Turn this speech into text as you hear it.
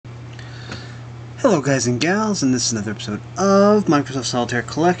Hello guys and gals, and this is another episode of Microsoft Solitaire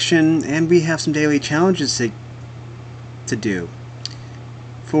Collection, and we have some daily challenges to do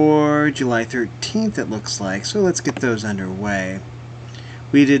for July 13th, it looks like, so let's get those underway.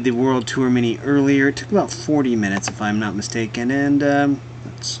 We did the World Tour Mini earlier. It took about 40 minutes if I'm not mistaken, and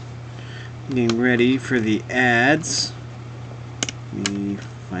let's getting ready for the ads. Let me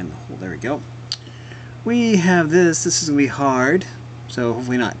find the hole, there we go. We have this is going to be hard. So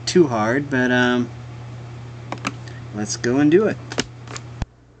hopefully not too hard, but let's go and do it.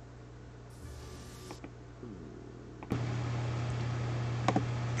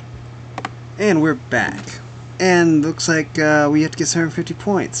 And we're back. And looks like we have to get 750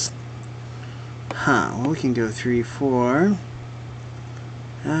 points. Well, we can go 3, 4,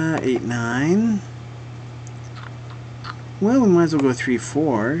 8, 9. Well, we might as well go 3,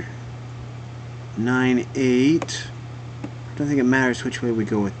 4, 9, 8. I don't think it matters which way we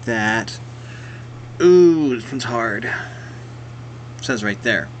go with that. Ooh, this one's hard. It says right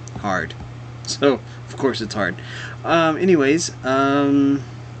there, hard. So, of course it's hard. Anyways, I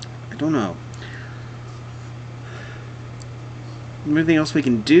don't know. Anything else we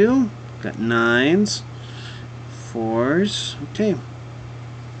can do? Got 9s, 4s. Okay.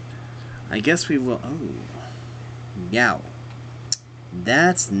 I guess we will. Oh. Yow.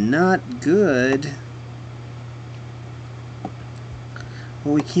 That's not good.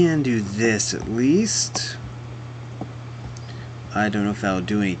 Well, we can do this at least. I don't know if that'll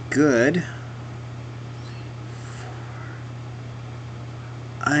do any good.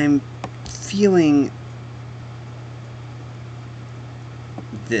 I'm feeling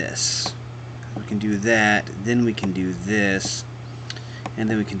this. We can do that, then we can do this, and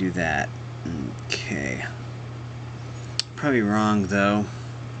then we can do that. Okay. Probably wrong though.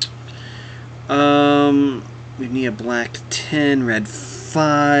 We need a black 10, red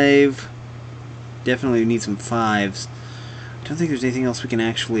 5. Definitely need some 5s. I don't think there's anything else we can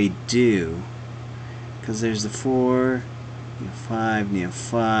actually do. Because there's the 4, need a 5, need a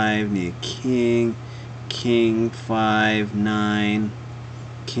 5, need a king, king, 5, 9,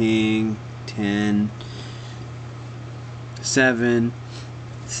 king, 10, 7,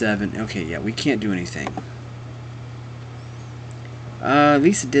 7. Okay, yeah, we can't do anything. At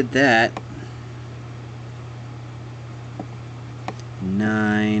least it did that.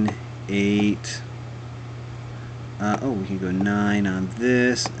 9, 8. Oh, we can go 9 on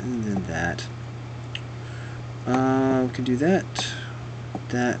this, and then that. We can do that.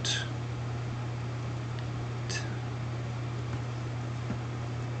 That.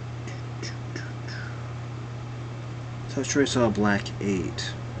 So let's try saw a black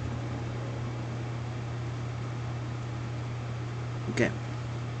 8. Okay.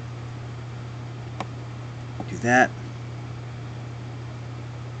 Do that.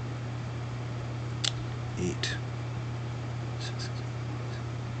 8,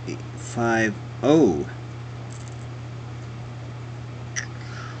 8, 5. Oh,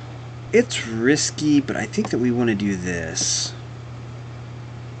 it's risky, but I think that we want to do this.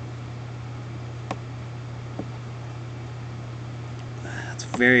 That's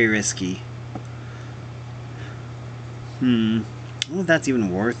very risky. I don't know if that's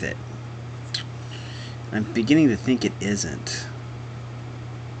even worth it. I'm beginning to think it isn't.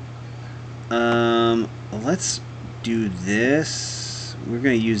 Let's do this. We're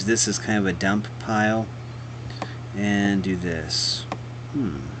going to use this as kind of a dump pile. And do this.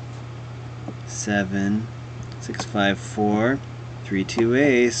 7, 6, 5, 4, 3, 2,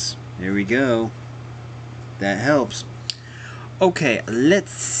 ace. There we go. That helps. Okay,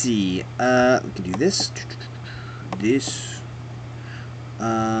 let's see. We can do this. This. We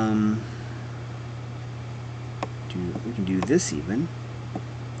can do this even.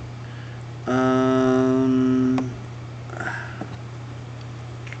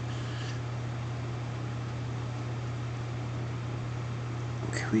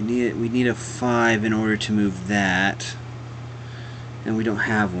 Okay, we need a 5 in order to move that, and we don't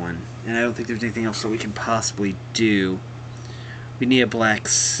have one, and I don't think there's anything else that we can possibly do. We need a black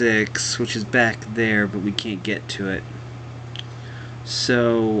 6, which is back there, but we can't get to it.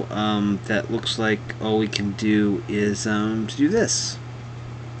 So that looks like all we can do is to do this.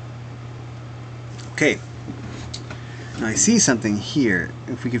 Okay. Now I see something here.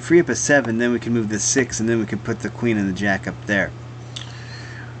 If we could free up a 7, then we can move the 6, and then we can put the queen and the jack up there.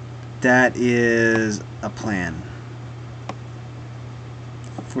 That is a plan.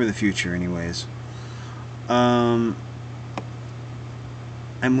 For the future, anyways. I'm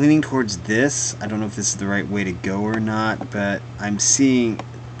leaning towards this. I don't know if this is the right way to go or not, but I'm seeing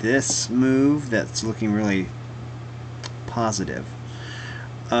this move that's looking really positive.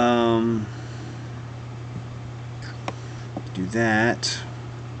 do that.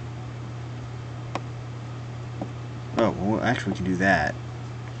 Oh, well, actually we can do that.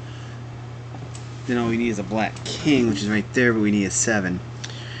 Then all we need is a black king, which is right there, but we need a 7.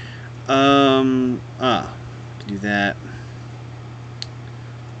 To do that.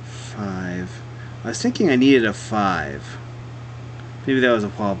 5. I was thinking I needed a 5. Maybe that was a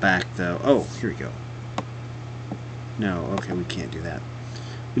while back, though. Oh, here we go. No, okay, we can't do that.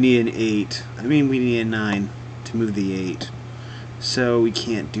 We need an 8. I mean, we need a 9 to move the 8. So we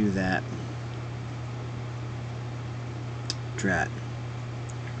can't do that. Drat.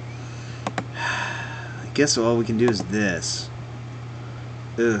 I guess all we can do is this.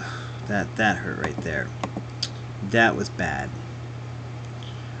 Ugh, that hurt right there. That was bad.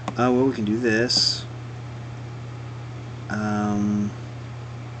 Well, we can do this.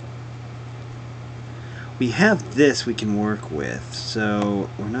 We have this we can work with, so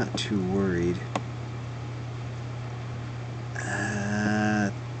we're not too worried.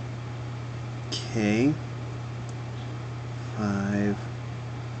 Okay. 5.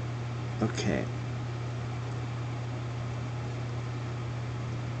 Okay.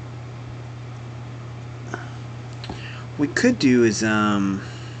 What we could do is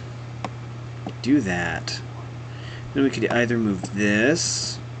do that. Then we could either move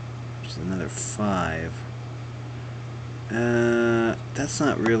this, which is another 5. That's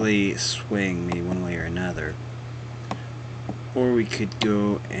not really swaying me one way or another. Or we could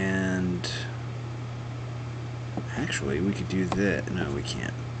go and... Actually, we could do this. No, we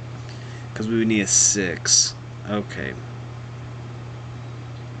can't. Because we would need a 6. Okay.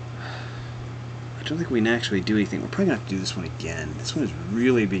 I don't think we can actually do anything. We're probably going to have to do this one again. This one is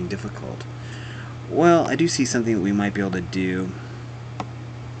really being difficult. Well, I do see something that we might be able to do.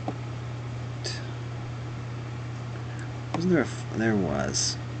 Wasn't there a... There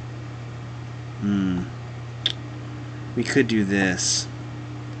was. We could do this.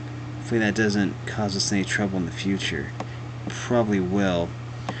 Hopefully that doesn't cause us any trouble in the future. Probably will.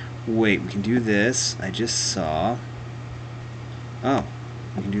 Wait, we can do this. I just saw... Oh,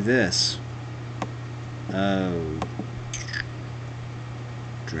 we can do this. Oh.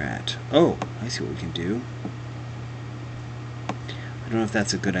 Drat. Oh, I see what we can do. I don't know if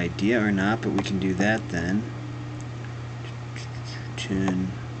that's a good idea or not, but we can do that then. 10,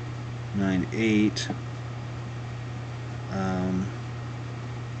 9, 8.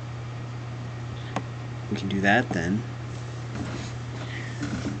 We can do that then.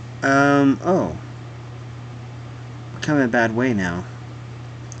 Oh. We're kind of in a bad way now.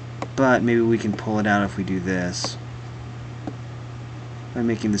 But maybe we can pull it out if we do this. By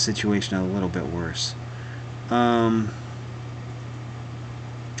making the situation a little bit worse. I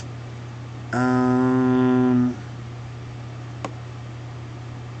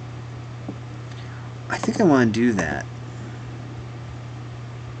think I want to do that.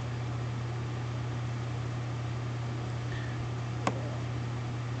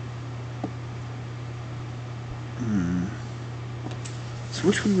 So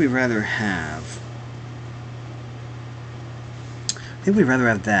which would we rather have? I think we'd rather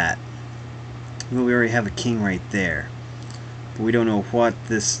have that. Well, we already have a king right there. But we don't know what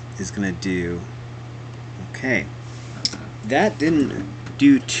this is going to do. Okay. That didn't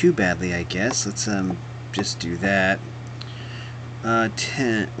do too badly, I guess. Let's just do that.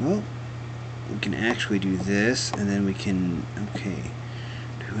 10. Well, we can actually do this, and then we can... Okay.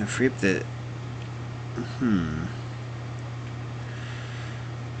 Do we want to free up the...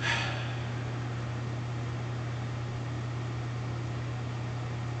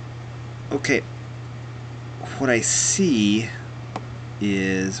 Okay, what I see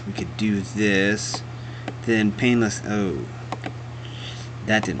is we could do this, then painless... Oh,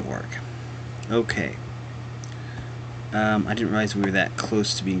 that didn't work. Okay. I didn't realize we were that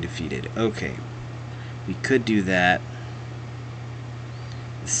close to being defeated. Okay, we could do that.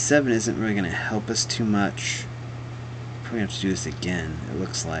 The 7 isn't really going to help us too much. Probably have to do this again, it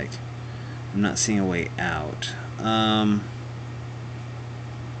looks like. I'm not seeing a way out.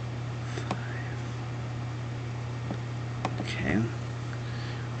 Okay.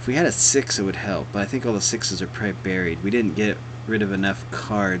 If we had a 6, it would help, but I think all the 6s are probably buried. We didn't get rid of enough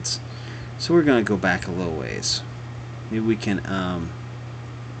cards, so we're going to go back a little ways. Maybe we can,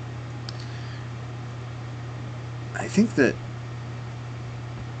 I think that,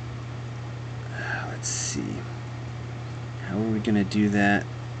 let's see, how are we going to do that?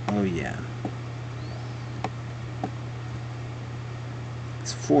 Oh yeah.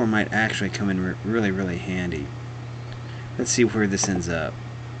 This 4 might actually come in really, really handy. Let's see where this ends up.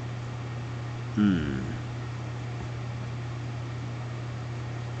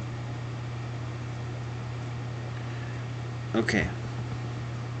 Okay.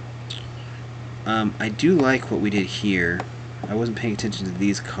 I do like what we did here. I wasn't paying attention to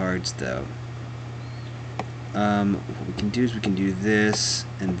these cards, though. What we can do is we can do this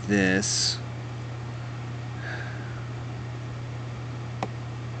and this.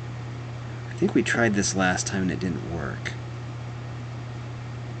 I think we tried this last time and it didn't work.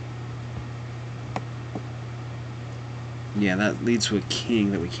 Yeah, that leads to a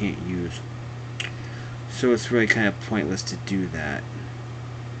king that we can't use. So it's really kind of pointless to do that.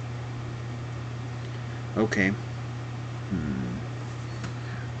 Okay.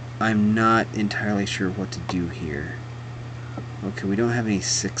 I'm not entirely sure what to do here. Okay, we don't have any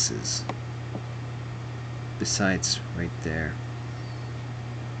sixes. Besides right there.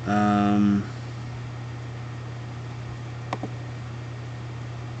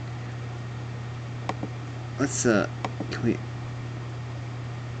 Let's, can we...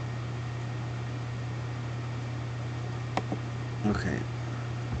 Okay.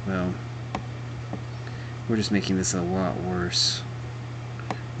 Well, we're just making this a lot worse.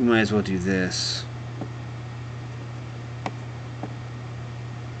 We might as well do this.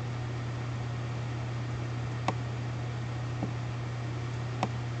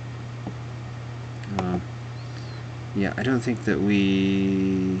 Yeah, I don't think that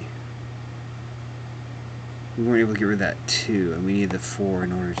we weren't able to get rid of that 2, and we need the 4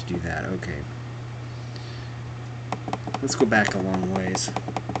 in order to do that. Okay. Let's go back a long ways.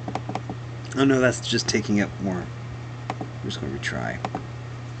 Oh no, that's just taking up more. We're just going to retry.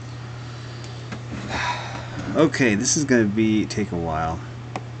 Okay, this is going to take a while.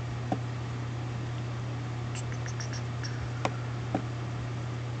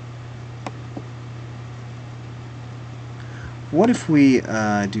 What if we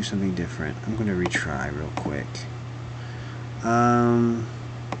do something different? I'm going to retry real quick.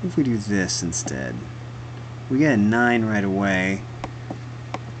 If we do this instead. We get a 9 right away.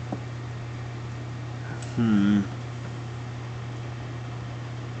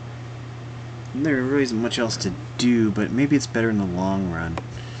 There really isn't much else to do, but maybe it's better in the long run.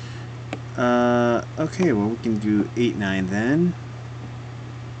 Okay, well we can do 8, 9 then.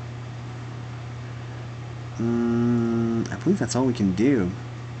 I believe that's all we can do.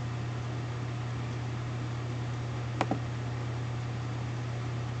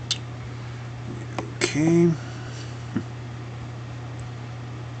 Okay.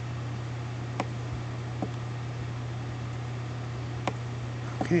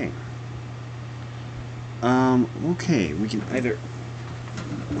 Okay. Okay, we can either...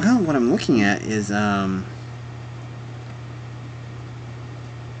 Well, what I'm looking at is,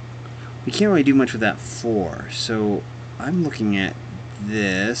 we can't really do much with that 4, so I'm looking at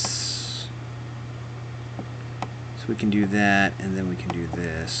this. So we can do that, and then we can do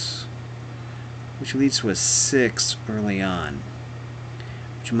this. Which leads to a 6 early on.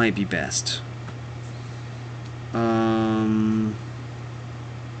 Which might be best.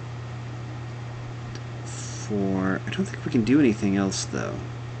 I don't think we can do anything else, though,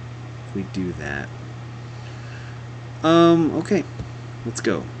 if we do that. Okay. Let's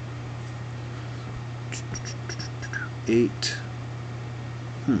go. 8.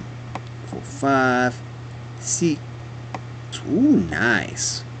 4, 5. 6. Ooh,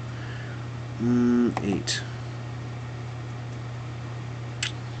 nice. 8.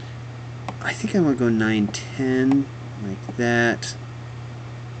 I think I'm going to go 9, 10, like that.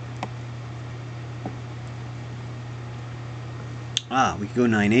 We could go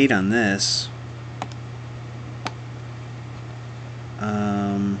 9, 8 on this.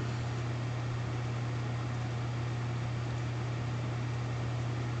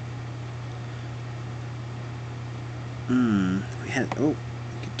 We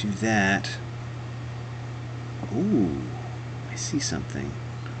could do that. Ooh, I see something.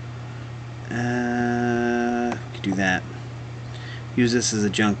 We could do that. Use this as a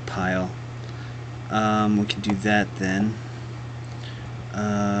junk pile. We can do that then.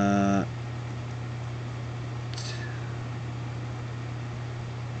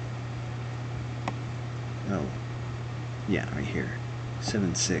 Oh, yeah, right here.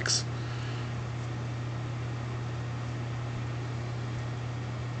 7, 6.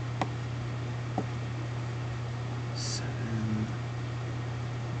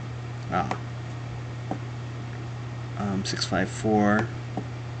 Ah. 6, 5, 4.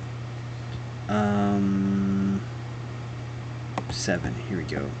 7. Here we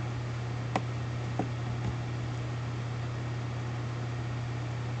go.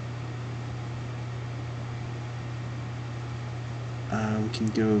 We can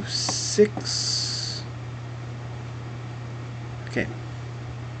go 6. Okay.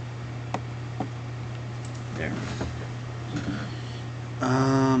 There.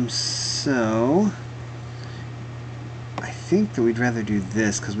 So I think that we'd rather do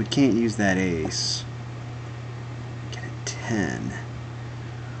this because we can't use that ace. Get a 10.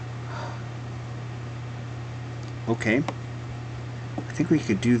 Okay. I think we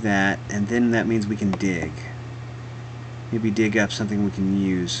could do that, and then that means we can dig. Maybe dig up something we can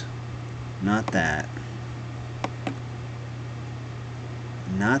use. Not that.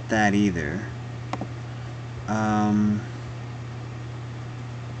 Not that either.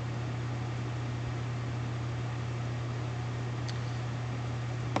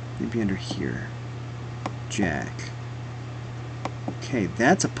 Maybe under here. Jack. Okay,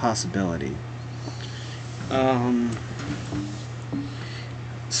 that's a possibility.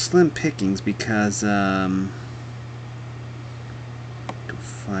 Slim pickings because 5,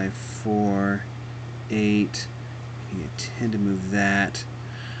 4, 8. I tend to move that.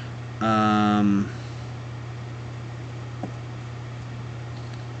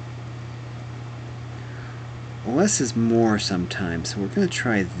 Less is more sometimes, so we're going to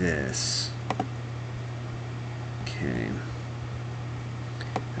try this. Okay.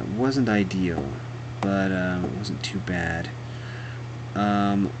 That wasn't ideal, but it wasn't too bad.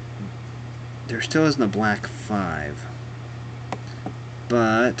 There still isn't a black 5,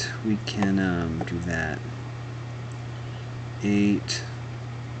 but we can do that. 8.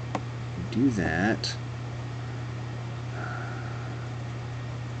 Do that.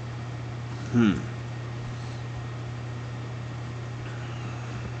 2.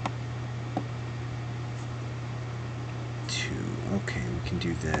 Okay, we can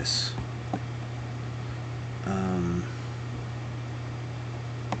do this.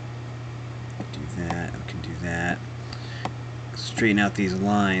 Do that. We can do that. Straighten out these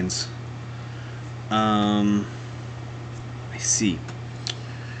lines. I see.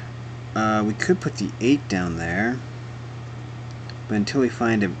 We could put the 8 down there, but until we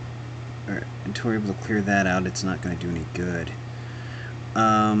find it, or until we're able to clear that out, it's not going to do any good.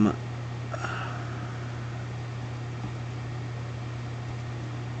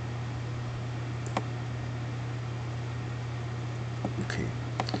 Okay,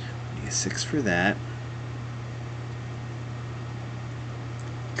 we need a 6 for that.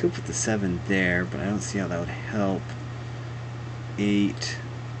 Could put the 7 there, but I don't see how that would help. 8.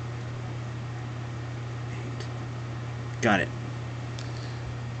 Got it.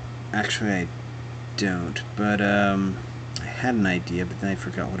 Actually, I don't, but I had an idea, but then I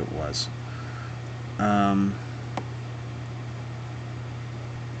forgot what it was.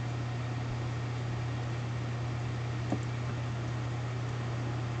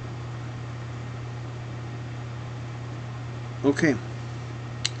 Okay.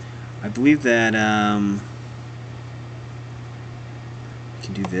 I believe that we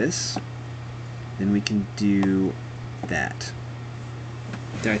can do this. Then we can do that.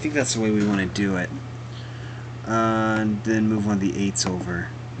 There, I think that's the way we want to do it. And then move one of the 8s over.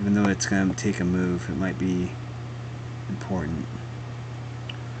 Even though it's going to take a move, it might be important.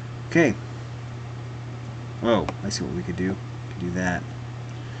 Okay. Oh, I see what we could do. We could do that.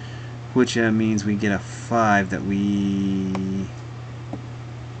 Which means we get a 5 that we...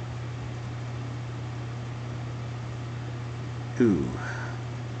 Ooh.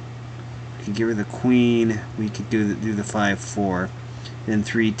 We could get rid of the queen. We could do the 5, 4. Then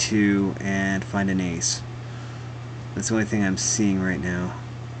 3, 2, and find an ace. That's the only thing I'm seeing right now.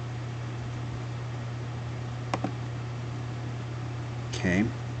 Okay.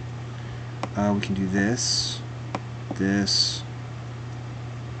 We can do this. This.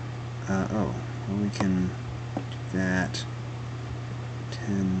 Oh. Well, we can do that.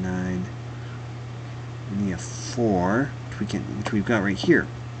 10, 9. We need a 4, which we've got right here.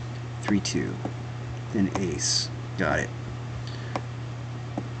 3, 2. Then ace. Got it.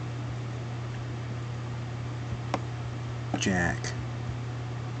 Jack.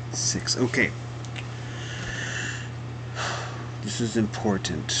 6. Okay. This is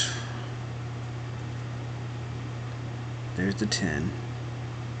important. There's the 10.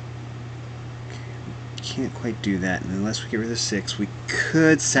 Okay. We can't quite do that unless we get rid of the 6. We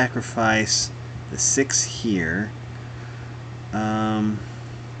could sacrifice the 6 here.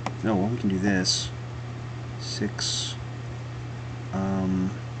 No, well, we can do this. 6. Oh,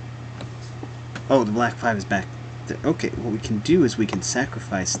 the black 5 is back. Okay, what we can do is we can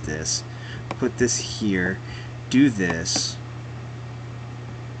sacrifice this, put this here, do this.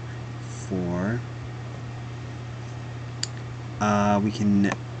 4. We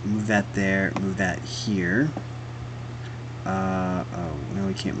can move that there, move that here. Oh, no,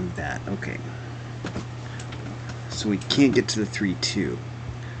 we can't move that. Okay. So we can't get to the 3, 2.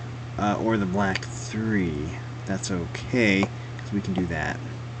 Or the black 3. That's okay, because we can do that.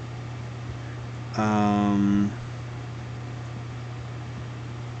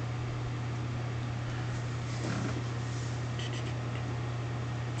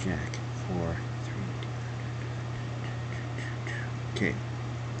 Jack, 4, 3. Okay,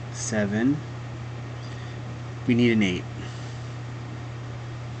 7. We need an 8.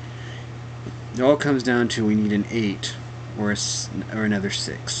 It all comes down to we need an 8 or another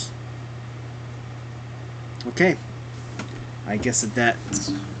 6. Okay, I guess that's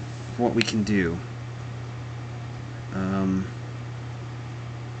what we can do.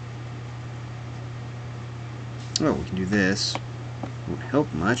 Oh, we can do this. Won't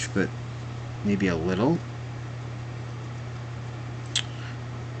help much, but maybe a little.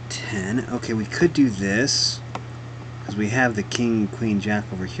 10. Okay, we could do this because we have the king, queen, jack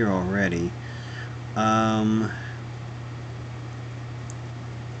over here already. But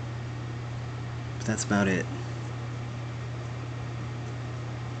that's about it.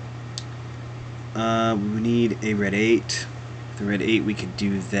 We need a red 8. With the red 8 we could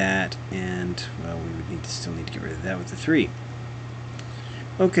do that, and well, we would still need to get rid of that with the 3.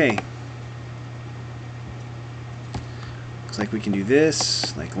 Okay. Looks like we can do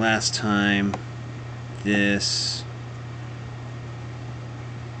this, like last time. This.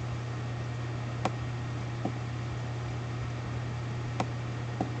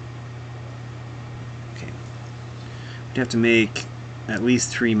 Okay. We'd have to make at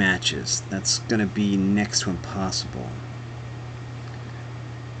least 3 matches. That's gonna be next to impossible.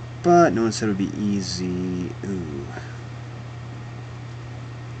 But no one said it would be easy. Ooh.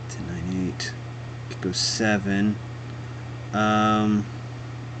 10, 9, 8. Could go 7. 8,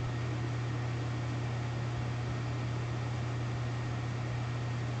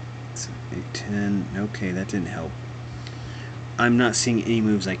 10. Okay, that didn't help. I'm not seeing any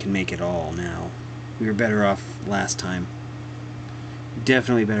moves I can make at all now. We were better off last time.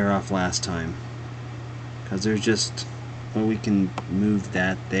 Definitely better off last time. Because there's just... Well, we can move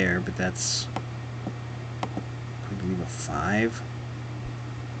that there, but that's... I believe a 5.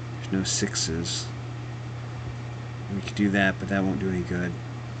 There's no 6s. We could do that, but that won't do any good.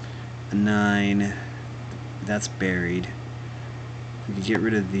 A 9. That's buried. If we could get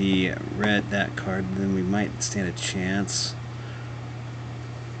rid of the red, that card, then we might stand a chance.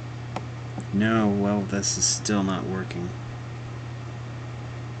 No, well, this is still not working.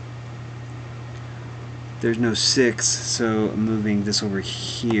 There's no 6, so moving this over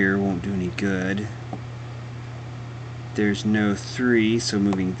here won't do any good. There's no 3, so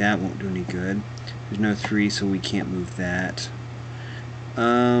moving that won't do any good. There's no 3, so we can't move that.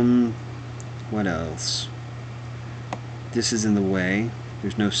 What else? This is in the way.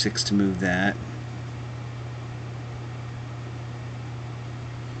 There's no 6 to move that.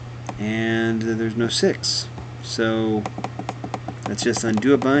 And there's no 6. So let's just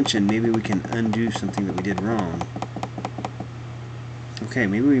undo a bunch, and maybe we can undo something that we did wrong. Okay,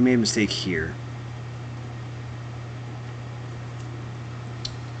 maybe we made a mistake here.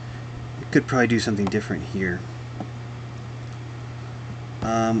 We could probably do something different here.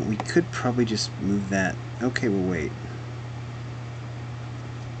 We could probably just move that. Okay, we'll wait.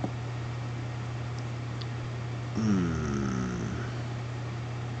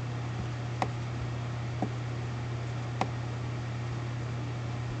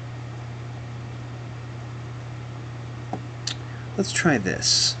 Let's try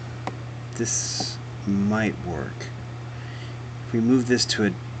this. This might work. If we move this to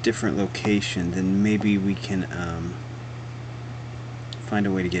a different location, then maybe we can find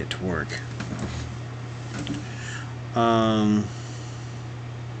a way to get it to work.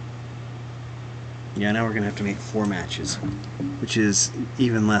 Yeah, now we're gonna have to make 4 matches, which is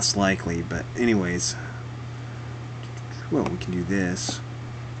even less likely, but anyways. Well, we can do this.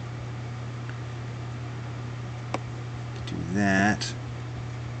 Do that.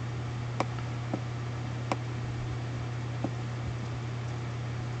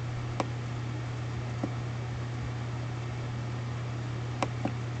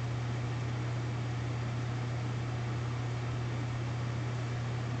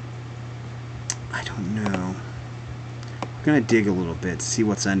 I don't know. We're gonna dig a little bit to see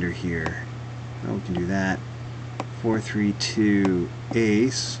what's under here. Oh, we can do that. 4, 3, 2,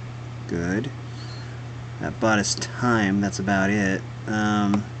 ace. Good. That bought us time. That's about it.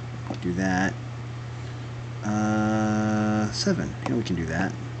 Do that. 7. Yeah, we can do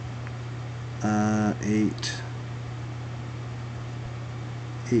that. 8.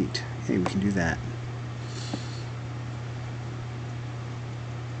 8. Hey, we can do that.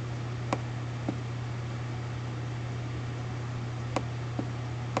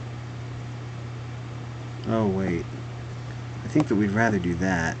 Oh, wait. I think that we'd rather do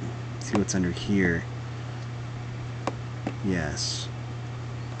that. See what's under here. Yes.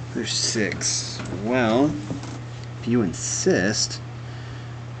 There's 6. Well, if you insist,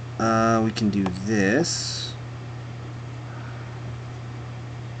 we can do this.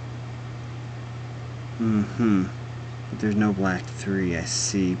 But there's no black 3, I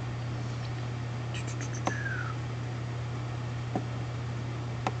see.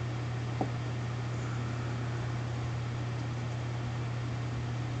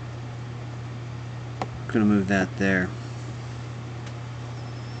 I'm gonna move that there.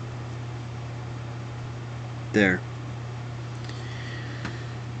 There.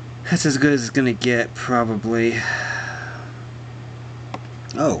 That's as good as it's gonna get, probably.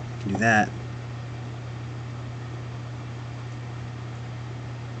 Oh, can do that.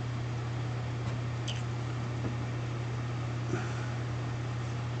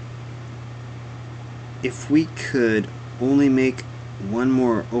 If we could only make one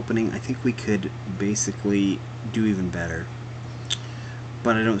more opening, I think we could basically do even better.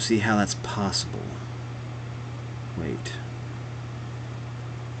 But I don't see how that's possible. Wait.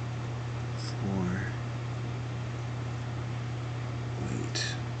 4. Wait.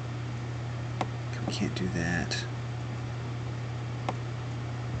 We can't do that.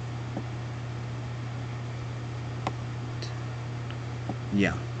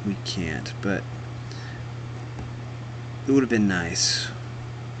 Yeah, we can't, but it would have been nice.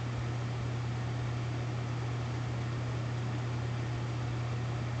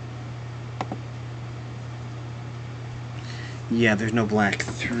 Yeah, there's no black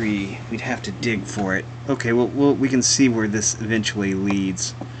 3. We'd have to dig for it. Okay, well, we can see where this eventually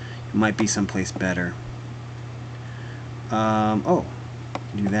leads. It might be someplace better. Oh,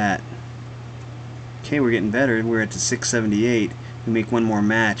 do that. Okay, we're getting better. We're at the 678. If we make one more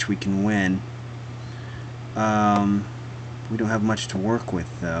match, we can win. We don't have much to work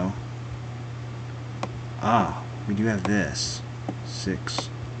with, though. Ah, we do have this. 6,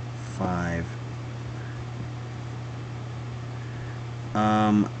 5.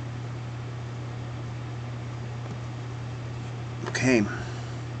 Okay.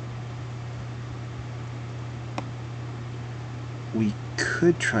 We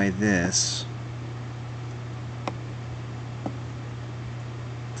could try this.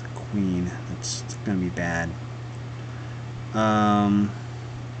 It's a queen. It's gonna be bad. I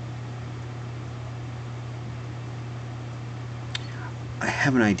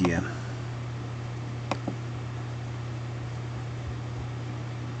have an idea.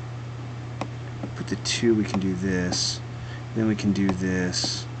 Put the 2, we can do this. Then we can do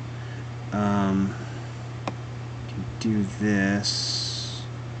this. We can do this.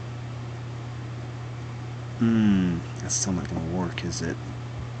 That's still not going to work, is it?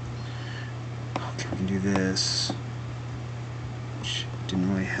 Okay, we can do this. Which didn't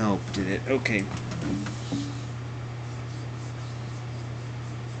really help, did it? Okay.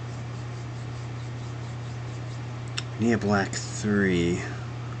 We need a black 3.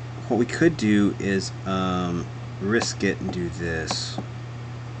 What we could do is risk it and do this.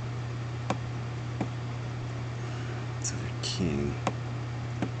 It's another king.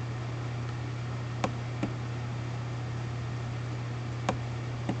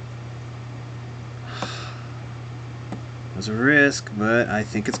 It was a risk, but I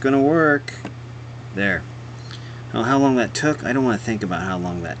think it's going to work. There. Now, how long that took, I don't want to think about how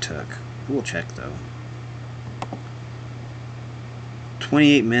long that took. We'll check, though.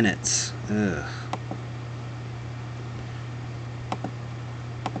 28 minutes. Ugh.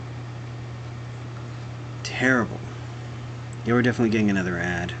 Terrible. Yeah, we're definitely getting another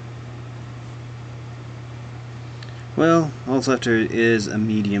ad. Well, all that's left is a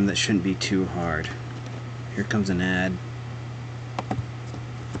medium that shouldn't be too hard. Here comes an ad.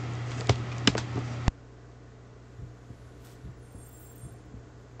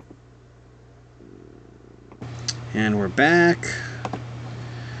 And we're back.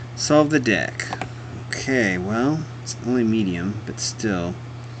 Solve the deck. Okay, well, it's only medium, but still.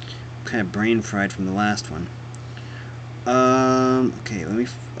 Kind of brain fried from the last one. Okay, let me.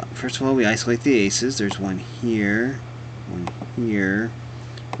 First of all, we isolate the aces. There's one here, one here,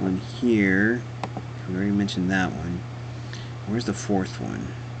 one here. We already mentioned that one. Where's the 4th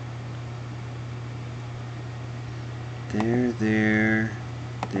one? There,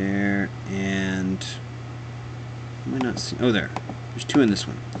 there, and. Am I not seeing? Oh, there. There's 2 in this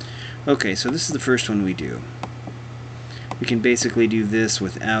one. Okay, so this is the first one we do. We can basically do this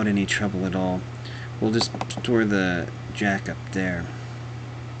without any trouble at all. We'll just store the jack up there.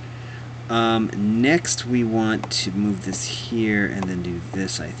 Next we want to move this here and then do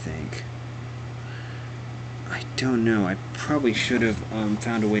this, I think. I don't know. I probably should have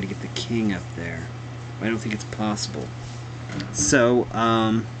found a way to get the king up there. I don't think it's possible. So,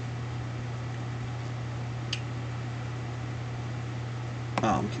 oh,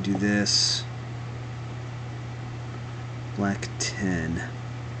 we can do this. Black 10.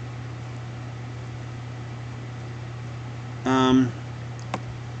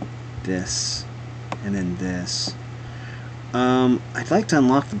 This. And then this. I'd like to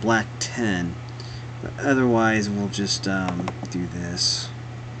unlock the black 10. But otherwise, we'll just, do this.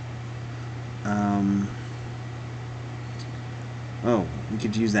 Oh, we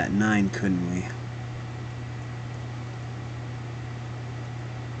could use that 9, couldn't we?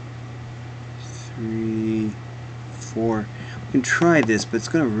 3, 4. We can try this, but it's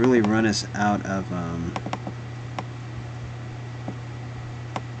going to really run us out of,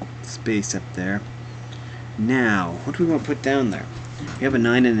 space up there. Now, what do we want to put down there? We have a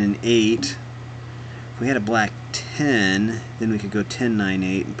 9 and an 8. If we had a black 10, then we could go 10, 9,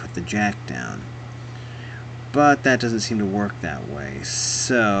 8 and put the jack down. But that doesn't seem to work that way.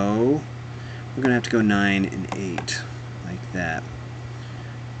 So, we're going to have to go 9 and 8. Like that.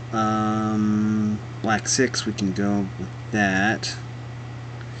 Black 6, we can go with that.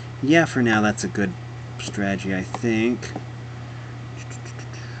 Yeah, for now, that's a good strategy, I think.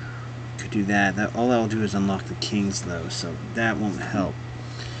 Could do that. All that'll do is unlock the kings, though, so that won't help.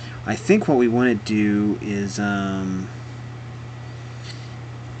 I think what we want to do is, wow.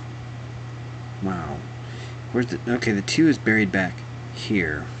 Where's the... Okay, the 2 is buried back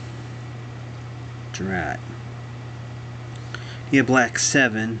here. Drat. Yeah, black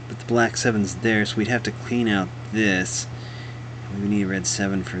 7, but the black 7's there, so we'd have to clean out this. We need red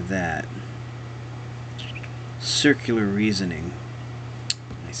 7 for that. Circular reasoning.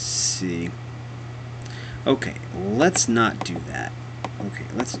 I see. Okay, let's not do that. Okay,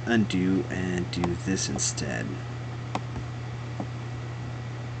 let's undo and do this instead.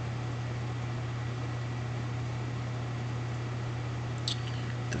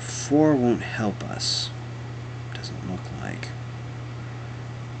 The 4 won't help us. Doesn't look like.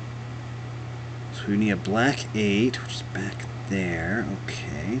 So we need a black 8, which is back there.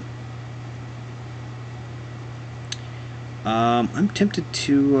 Okay. I'm tempted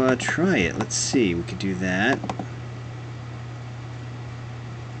to try it. Let's see. We could do that.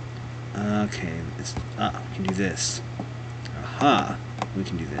 Okay. We can do this. Aha. We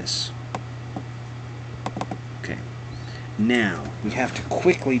can do this. Okay. Now, we have to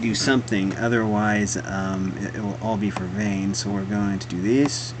quickly do something, otherwise it will all be for vain. So we're going to do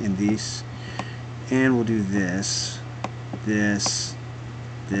this and this. And we'll do this. This.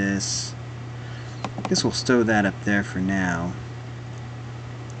 This. I guess we'll stow that up there for now.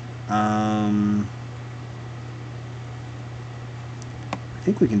 I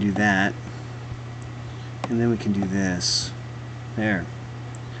think we can do that. And then we can do this. There.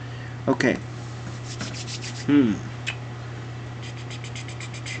 Okay.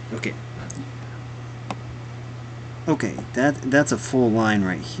 Okay. Okay, that's a full line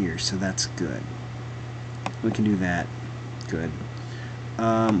right here, so that's good. We can do that. Good.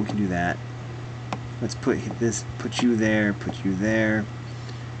 We can do that. Let's put this, put you there, put you there.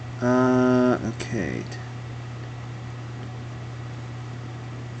 Okay.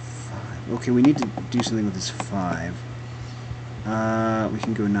 5. Okay, we need to do something with this 5. We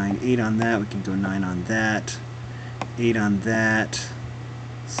can go 9, 8 on that. We can go 9 on that. 8 on that.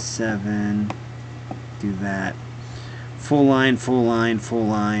 7. Do that. Full line, full line, full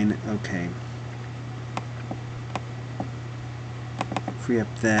line. Okay. Free up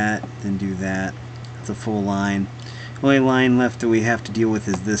that, then do that. That's a full line. The only line left that we have to deal with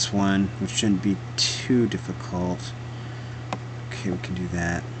is this one, which shouldn't be too difficult. Okay, we can do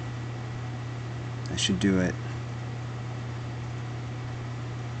that. That should do it.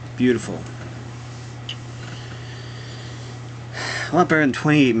 Beautiful. A lot better than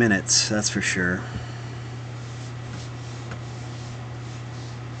 28 minutes, that's for sure.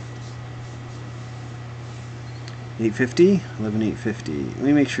 $8.50? 11,850. Let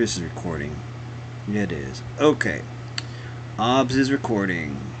me make sure this is recording. Yeah, it is. Okay. OBS is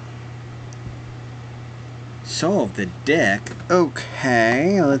recording. Solve the deck.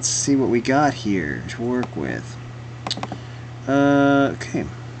 Okay, let's see what we got here to work with. Okay.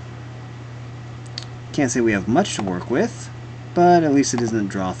 Can't say we have much to work with, but at least it isn't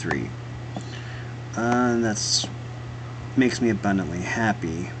draw 3. That's makes me abundantly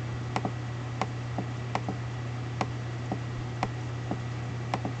happy.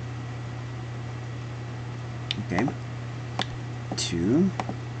 Okay. 2,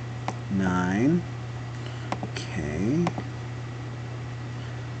 9. Okay.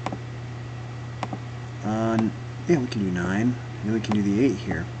 Yeah, we can do 9. And we can do the 8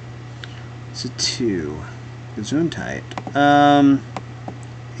 here. It's a 2. Gesundheit.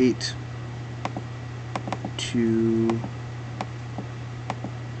 8. 2.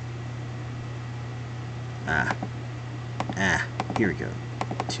 Here we go.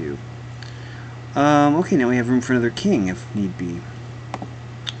 2. Okay, now we have room for another king if need be.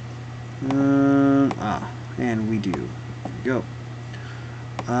 And we do. Here we go.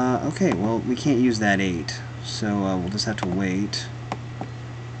 Okay, well, we can't use that 8, so we'll just have to wait.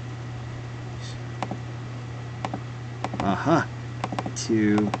 Aha!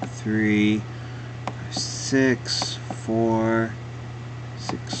 2, 3, 6, 4,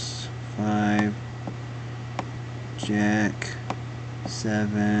 6, 5, Jack,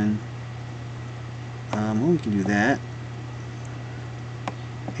 7. Well, we can do that.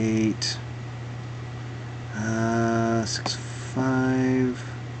 8, 6, 5,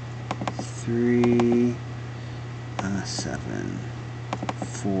 3, 7,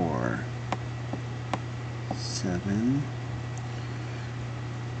 4, 7.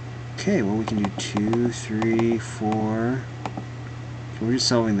 Okay, well we can do 2, 3, 4. So we're just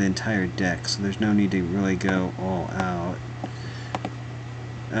solving the entire deck, so there's no need to really go all out.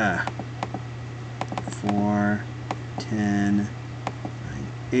 4, 10, 9,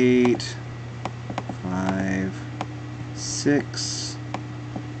 8, 5, 6.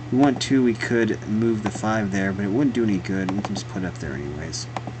 If we want to, we could move the 5 there, but it wouldn't do any good. We can just put it up there anyways.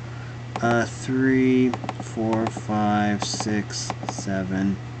 3, 4, 5, 6,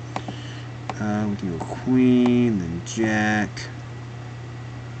 7. We can do a queen, then jack.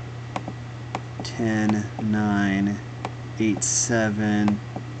 10, 9, 8, 7.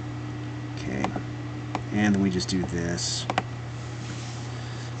 Okay. And then we just do this.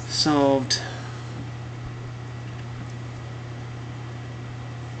 Solved.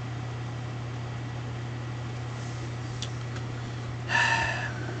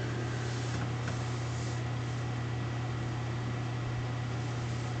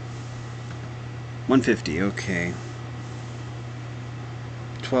 $150, okay.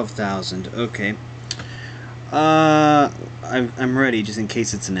 12,000, okay. I'm ready just in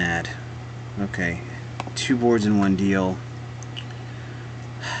case it's an ad. Okay. 2 boards in 1 deal.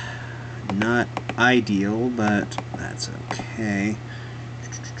 Not ideal, but that's okay.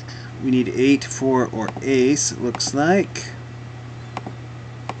 We need 8, 4, or ace, it looks like.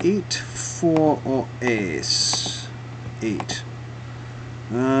 8, 4, or ace. 8.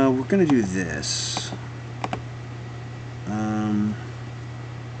 We're gonna do this.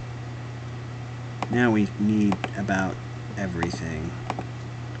 Now we need about everything.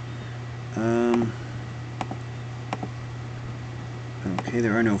 Okay,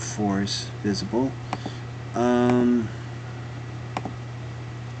 there are no 4s visible.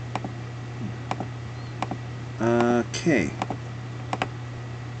 Okay.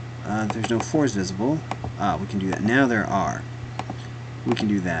 There's no 4s visible. We can do that. Now there are. We can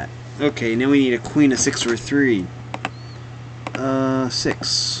do that. Okay, now we need a queen, a 6, or a 3.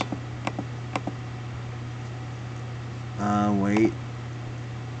 6. Wait.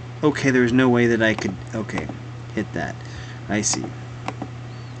 Okay, there's no way that I could... Okay, hit that. I see.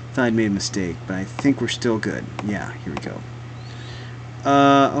 Thought I'd made a mistake, but I think we're still good. Yeah, here we go.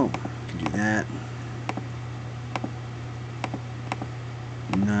 Oh, we can do that.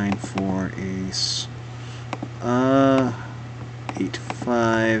 9, 4, ace. 8,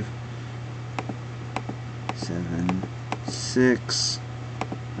 5. 7, 6.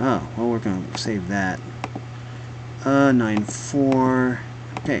 Oh, well, we're going to save that. 9, 4.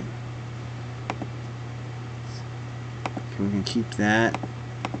 Okay. We can keep that.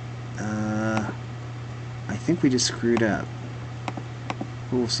 I think we just screwed up.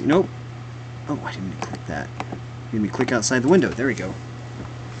 We'll see. Nope. Oh, I didn't mean to click that. Made me click outside the window. There we go.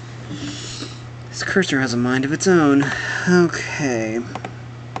 This cursor has a mind of its own. Okay.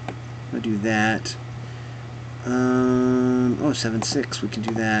 We'll do that. Oh, 7, 6. We can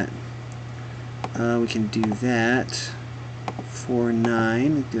do that. We can do that. 4,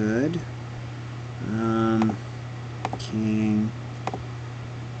 9. Good. King.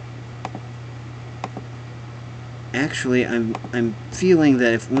 Actually, I'm feeling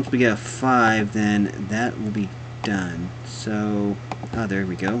that if once we get a 5, then that will be done. So, there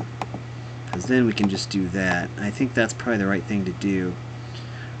we go. Because then we can just do that. I think that's probably the right thing to do.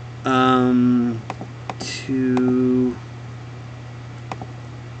 2,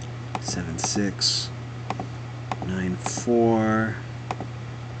 7, 6, 9, 4,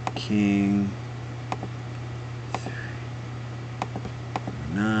 king, 3,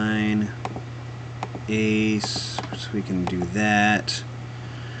 9, ace, so we can do that.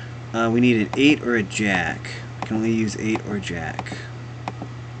 We need an 8 or a jack. I can only use 8 or jack.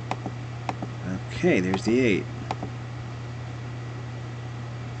 Okay, there's the 8.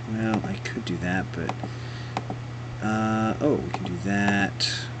 Well, I could do that, but... oh, we can do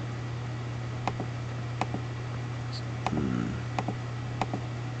that.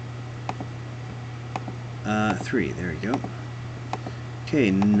 3, there we go.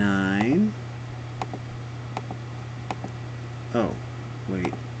 Okay, 9. Oh,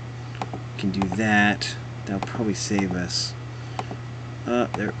 wait. We can do that. That'll probably save us.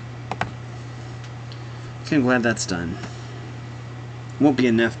 There. Okay, I'm glad that's done. Won't be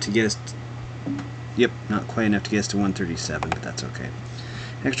enough to get us... Yep, not quite enough to get us to 137, but that's okay.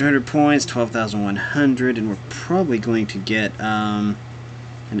 Extra 100 points, 12,100, and we're probably going to get an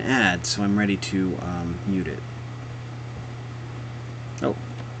ad, so I'm ready to mute it. Oh,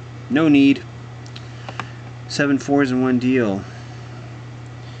 no need. 7 4s in one deal.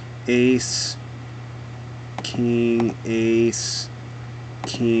 Ace, king,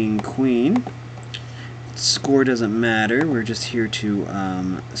 queen. Score doesn't matter. We're just here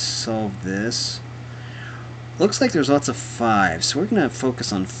to solve this. Looks like there's lots of 5s, so we're going to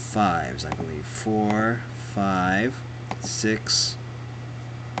focus on 5s, I believe. 4, 5, 6,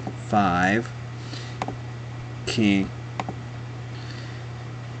 5, king.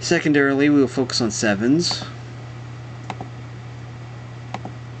 Secondarily, we will focus on 7s.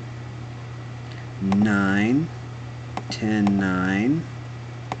 9, 10, 9.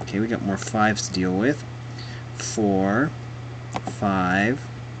 Okay, we got more 5s to deal with. 4, 5,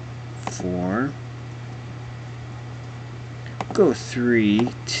 4. Go 3,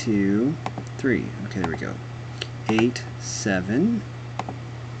 2, 3. Okay, there we go. 8, 7,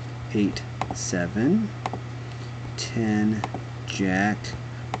 8, 7, 10, jack,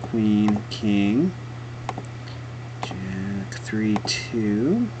 queen, king, jack, 3,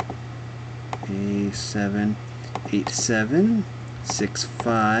 2, a 7, 8, 7, 6,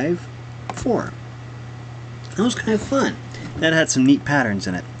 5, 4. That was kind of fun. That had some neat patterns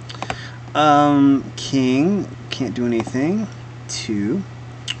in it. King, can't do anything. 2,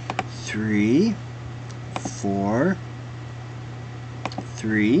 3, 4,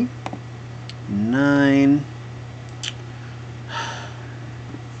 3, 9.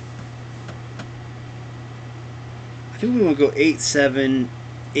 I think we want to go 8, 7,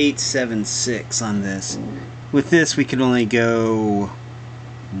 8, 7, 6 on this. With this, we could only go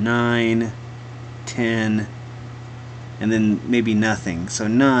 9, 10, and then maybe nothing. So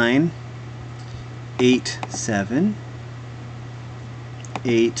 9, 8, 7,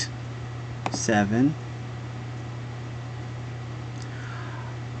 8, 7.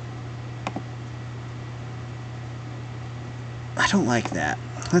 I don't like that.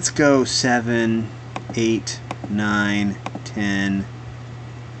 Let's go 7, 8, 9, 10,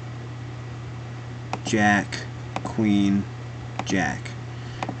 jack, queen, jack.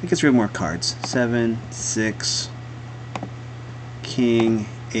 I think it's 3 more cards. 7, 6, king,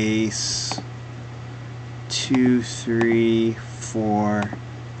 ace, 2, 3, 4,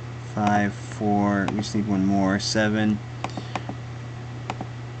 5, 4. We just need one more. 7,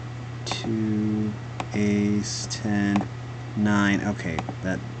 2, ace, 10, 9. Okay,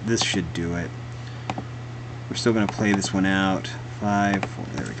 this should do it. We're still going to play this one out. 5, 4.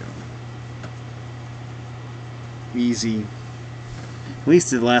 There we go. Easy. At least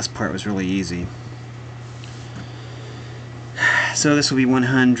the last part was really easy. So this will be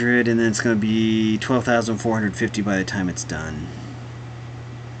 100, and then it's going to be 12,450 by the time it's done.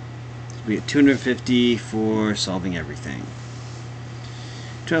 So we get 250 for solving everything.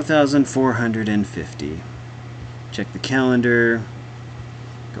 12,450. Check the calendar.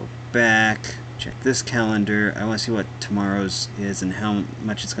 Go back. Check this calendar. I want to see what tomorrow's is and how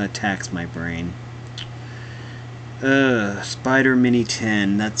much it's going to tax my brain. Spider Mini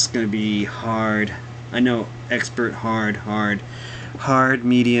 10. That's going to be hard. I know, expert, hard,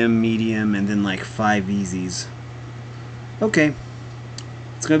 medium, and then like 5 easies. Okay.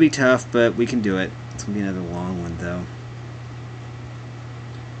 It's going to be tough, but we can do it. It's going to be another long one, though.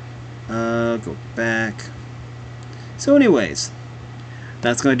 Go back. So anyways,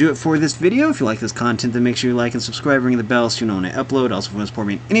 that's going to do it for this video. If you like this content, then make sure you like and subscribe, ring the bell so you know when I upload. Also, if you want to support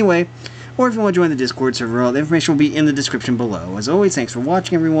me in any way, or if you want to join the Discord server, all the information will be in the description below. As always, thanks for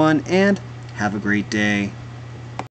watching, everyone, and have a great day.